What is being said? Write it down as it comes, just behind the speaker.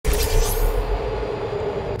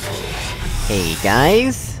Hey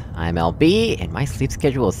guys, I'm LB, and my sleep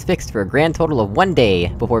schedule is fixed for a grand total of 1 day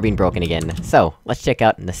before being broken again. So, let's check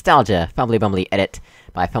out Nostalgia, Fumbly Bumbly Edit,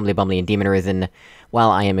 by Fumbly Bumbly and Demon Arisen, while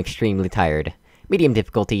I am extremely tired. Medium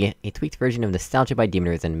difficulty, a tweaked version of Nostalgia by Demon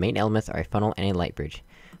Arisen. Main elements are a funnel and a light bridge.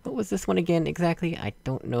 What was this one again, exactly? I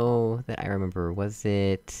don't know that I remember. Was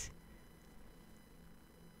it...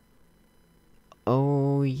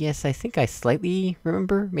 Oh, yes, I think I slightly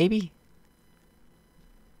remember, maybe?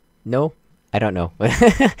 No? I don't know.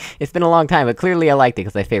 It's been a long time, but clearly I liked it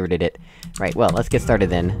because I favorited it. Right, well, let's get started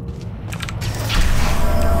then.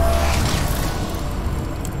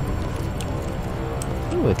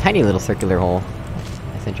 Ooh, a tiny little circular hole.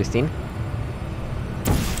 That's interesting.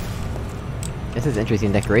 This is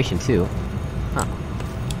interesting decoration, too. Huh.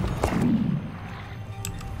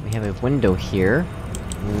 We have a window here.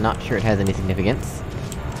 I'm not sure it has any significance.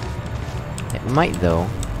 It might, though.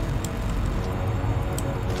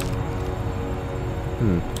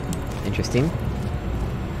 Interesting.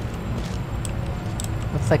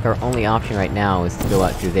 Looks like our only option right now is to go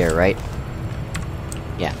out through there, right?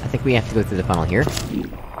 Yeah, I think we have to go through the funnel here.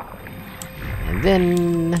 And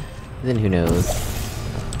then who knows?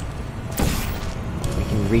 We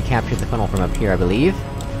can recapture the funnel from up here, I believe.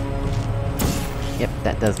 Yep,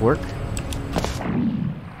 that does work.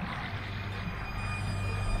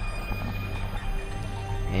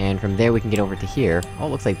 And from there we can get over to here. Oh,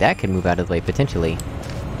 looks like that could move out of the way, potentially.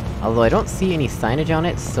 Although I don't see any signage on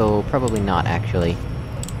it, so probably not, actually.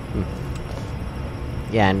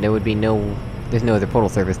 Yeah, and there would be no... there's no other portal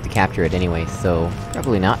surface to capture it anyway, so...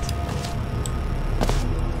 probably not.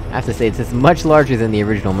 I have to say, it's just much larger than the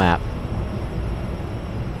original map.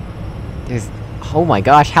 There's... oh my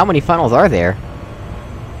gosh, how many funnels are there?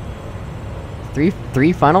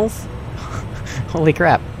 Three funnels? Holy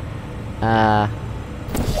crap.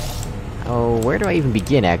 Oh, where do I even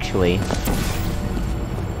begin, actually?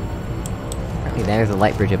 Apparently there's a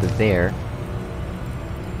light bridge up there.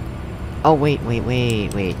 Oh, wait.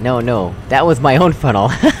 No. That was my own funnel!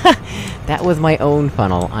 That was my own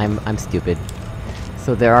funnel. I'm stupid.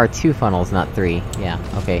 So there are 2 funnels, not 3. Yeah,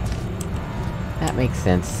 okay. That makes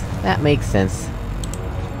sense. That makes sense.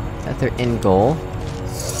 That's their end goal.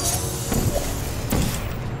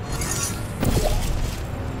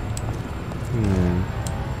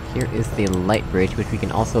 Here is the light bridge, which we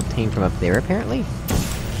can also obtain from up there, apparently?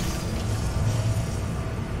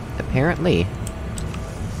 Apparently.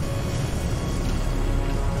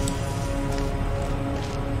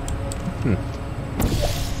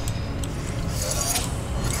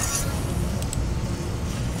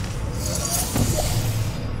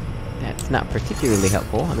 That's not particularly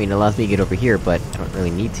helpful. I mean, it allows me to get over here, but I don't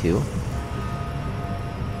really need to.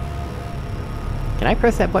 Can I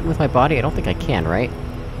press that button with my body? I don't think I can, right?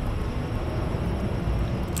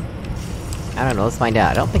 I don't know, let's find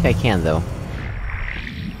out. I don't think I can, though.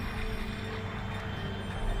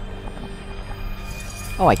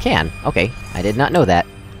 Oh, I can! Okay, I did not know that.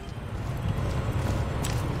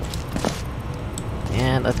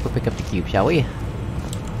 And let's go pick up the cube, shall we?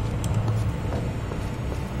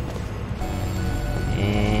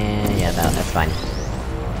 And... yeah, that's fine.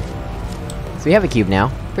 So we have a cube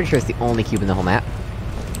now. Pretty sure it's the only cube in the whole map.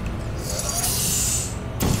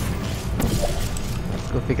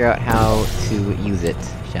 Let's go figure out how to use it,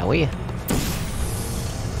 shall we?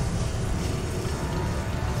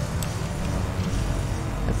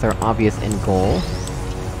 That's our obvious end goal.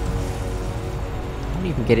 I don't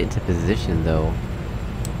even get it into position, though.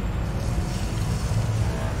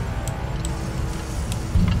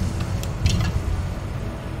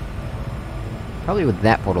 Probably with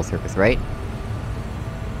that portal surface, right?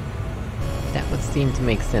 That would seem to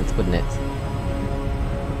make sense, wouldn't it?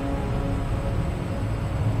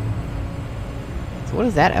 So what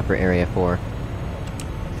is that upper area for?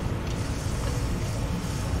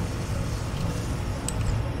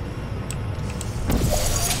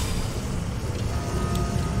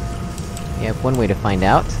 We have one way to find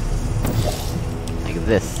out. Like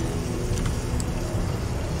this.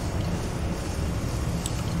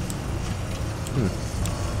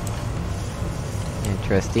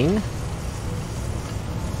 Interesting.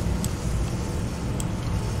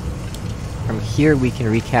 From here we can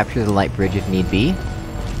recapture the light bridge if need be.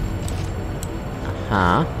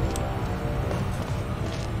 Uh-huh.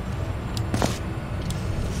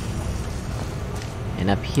 And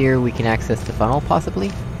up here we can access the funnel,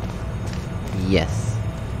 possibly? Yes.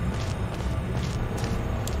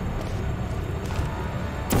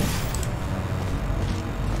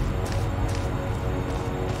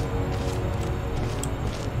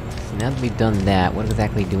 So now that we've done that, what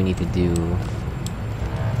exactly do we need to do?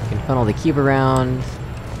 We can funnel the cube around,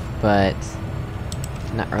 but...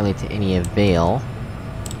 Not really to any avail.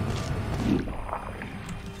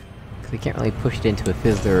 We can't really push it into a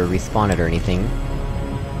fizzler or respawn it or anything.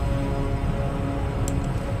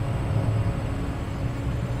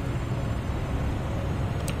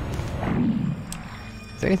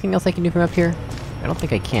 Is there anything else I can do from up here? I don't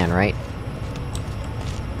think I can, right?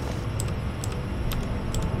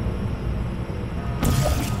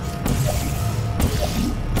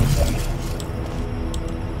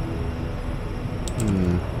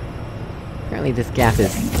 Apparently this gap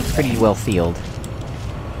is pretty well sealed.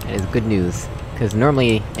 That is good news, because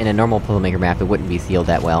normally, in a normal puzzle maker map, it wouldn't be sealed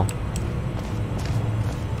that well.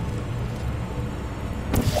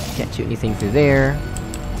 Can't shoot anything through there.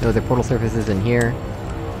 No other portal surfaces in here.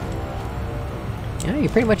 Yeah, you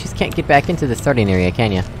pretty much just can't get back into the starting area,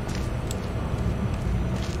 can ya?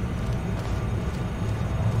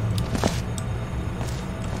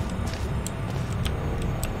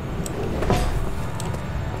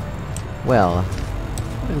 Well,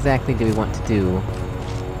 what exactly do we want to do?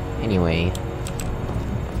 Anyway...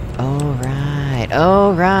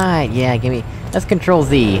 Oh right, yeah, gimme... Let's Control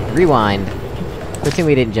Z, rewind. Pretend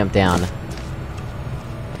we didn't jump down.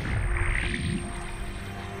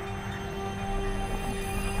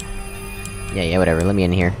 Yeah, whatever, let me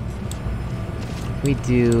in here. We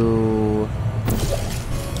do...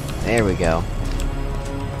 There we go.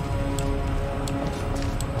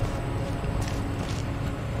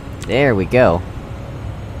 There we go.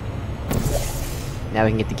 Now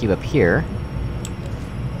we can get the cube up here.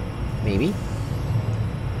 Maybe?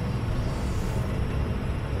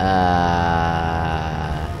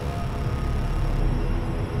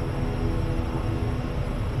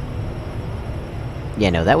 Yeah,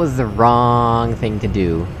 no, that was the wrong thing to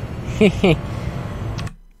do.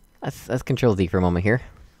 Let's Control Z for a moment here.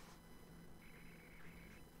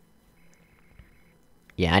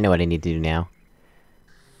 Yeah, I know what I need to do now.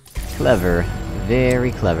 Clever.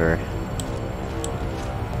 Very clever.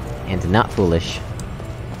 And not foolish.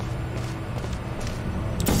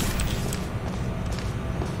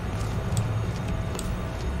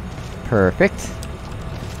 Perfect.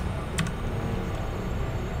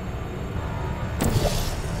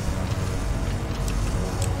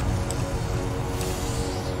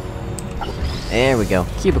 There we go.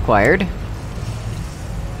 Cube acquired.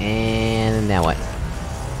 And now what?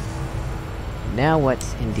 Now what,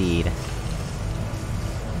 indeed?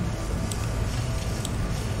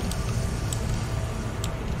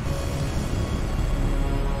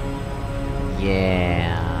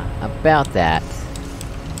 Yeah... about that.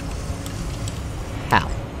 How?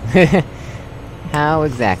 How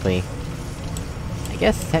exactly? I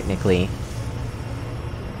guess, technically...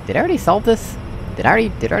 Did I already solve this? Did I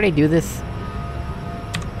already do this?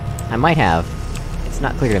 I might have. It's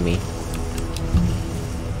not clear to me.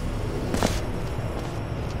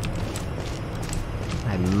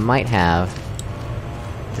 I might have...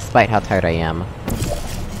 despite how tired I am.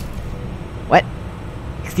 What?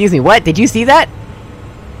 Excuse me, what? Did you see that?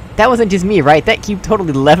 That wasn't just me, right? That cube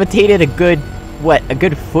totally levitated a good... what? A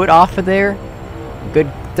good foot off of there? A good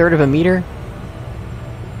third of a meter?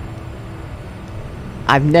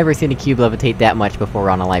 I've never seen a cube levitate that much before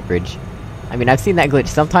on a light bridge. I mean, I've seen that glitch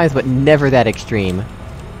sometimes, but never that extreme.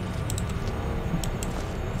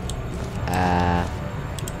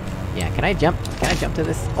 Yeah, can I jump? Can I jump to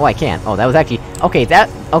this? Oh, I can. Oh, that was actually... Okay, that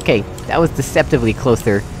was deceptively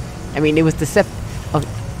closer. I mean, it was oh,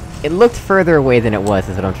 it looked further away than it was,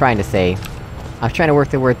 is what I'm trying to say. I was trying to work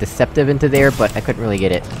the word deceptive into there, but I couldn't really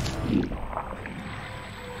get it.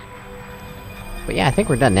 But yeah, I think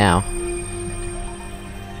we're done now.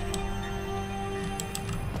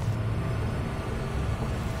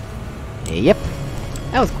 Yep.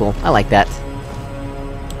 That was cool, I like that.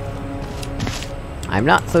 I'm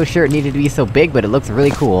not so sure it needed to be so big, but it looks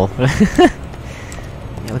really cool. Yeah,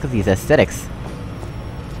 look at these aesthetics.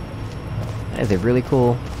 That is a really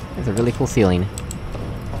cool... that's a really cool ceiling.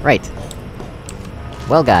 Right.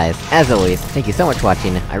 Well guys, as always, thank you so much for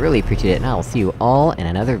watching, I really appreciate it, and I will see you all in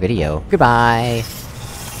another video. Goodbye!